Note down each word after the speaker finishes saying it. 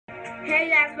Hey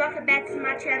guys, welcome back to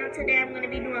my channel. Today I'm going to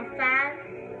be doing 5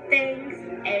 things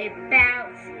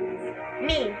about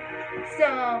me.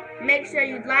 So make sure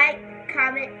you like,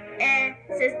 comment, and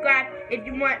subscribe if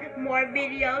you want more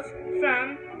videos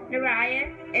from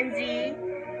Naraya and Z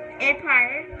and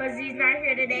Pyre. But Z's not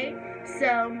here today.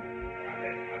 So,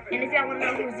 and if y'all want to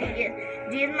know who Z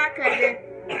is my cousin.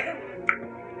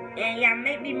 And yeah, I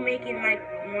may be making like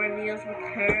more videos with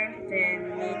her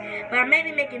than me. But I may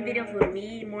be making videos with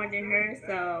me more than her,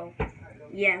 so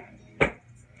yeah.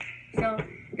 So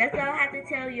that's all I have to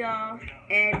tell y'all.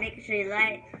 And make sure you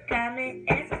like, comment,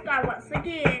 and subscribe once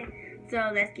again.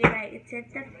 So let's get right into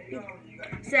the video.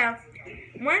 So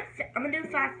I'm gonna do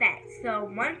 5 facts. So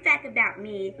one fact about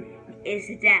me is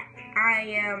that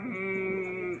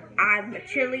I'm a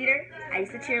cheerleader. I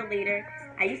used to cheerleader.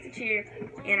 I used to cheer,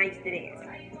 and I used to dance.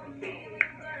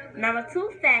 Number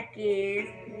 2 fact is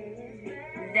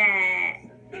that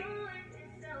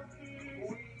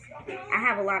I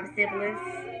have a lot of siblings.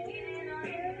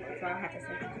 That's all I have to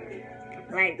say.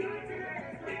 Like,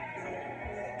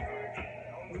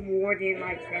 more than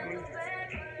like 7.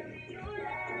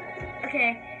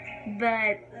 Okay,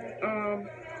 but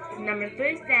number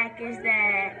 3 fact is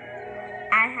that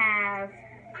I have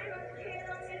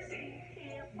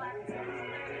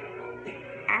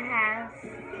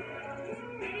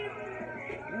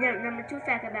number 2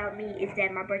 fact about me is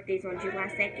that my birthday is on July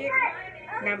 2nd.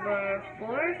 Number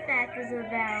 4 fact is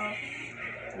about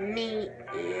me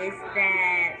is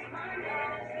that,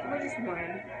 what is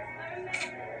one?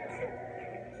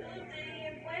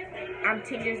 I'm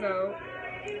 10 years old.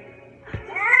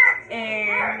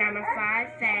 And number 5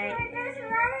 fact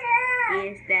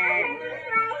is that,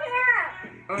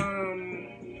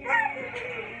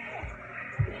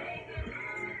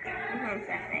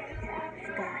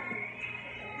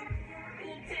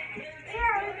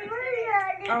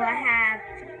 I have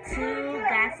 2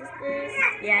 god sisters.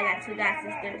 Yeah, I got 2 god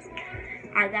sisters.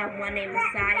 I got one named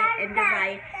Messiah and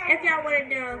Dariah. If y'all want to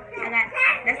know,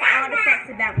 that's all the facts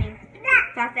about me.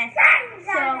 5 facts.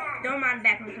 So, don't mind the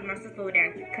background because my sister over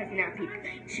there cussing out people.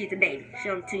 She's a baby.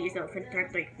 She's only 2 years old, finna turn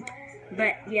 3.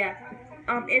 But, yeah.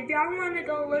 If y'all want to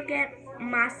go look at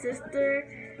my sister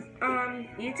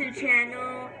YouTube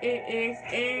channel, it is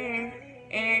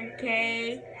NK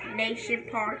Nation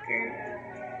Parker.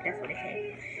 That's what it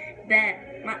says.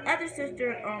 But my other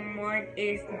sister one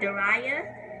is Dariah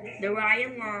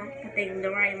Long. I think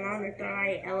Dariah Long or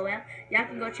Dariah LOL. Y'all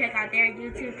can go check out their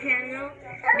YouTube channel.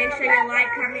 Make sure you like,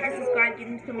 comment, and subscribe. Get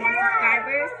them some more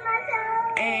subscribers.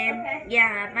 And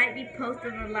yeah, I might be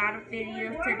posting a lot of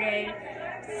videos today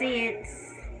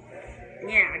since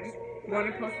I just want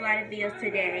to post a lot of videos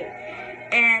today.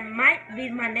 And my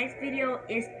next video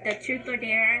is the Truth or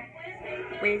Dare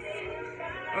with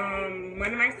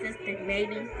one of my sisters,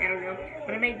 maybe, I don't know,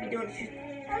 but I may be doing the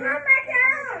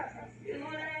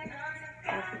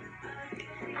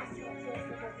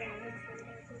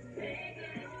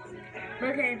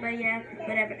Okay, but yeah,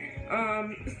 whatever.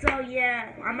 So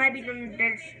yeah, I might be doing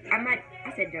I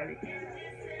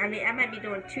might be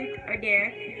doing Truth or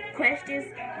Dare questions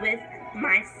with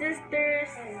my sisters.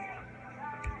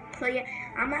 So yeah,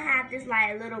 I'm gonna have this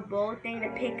like a little bowl thing to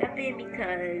pick up in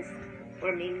because,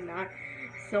 or maybe not.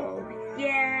 So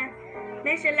yeah,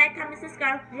 make sure to like, comment,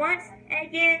 subscribe once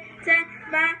again to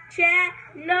my channel.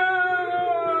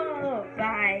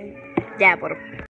 Bye.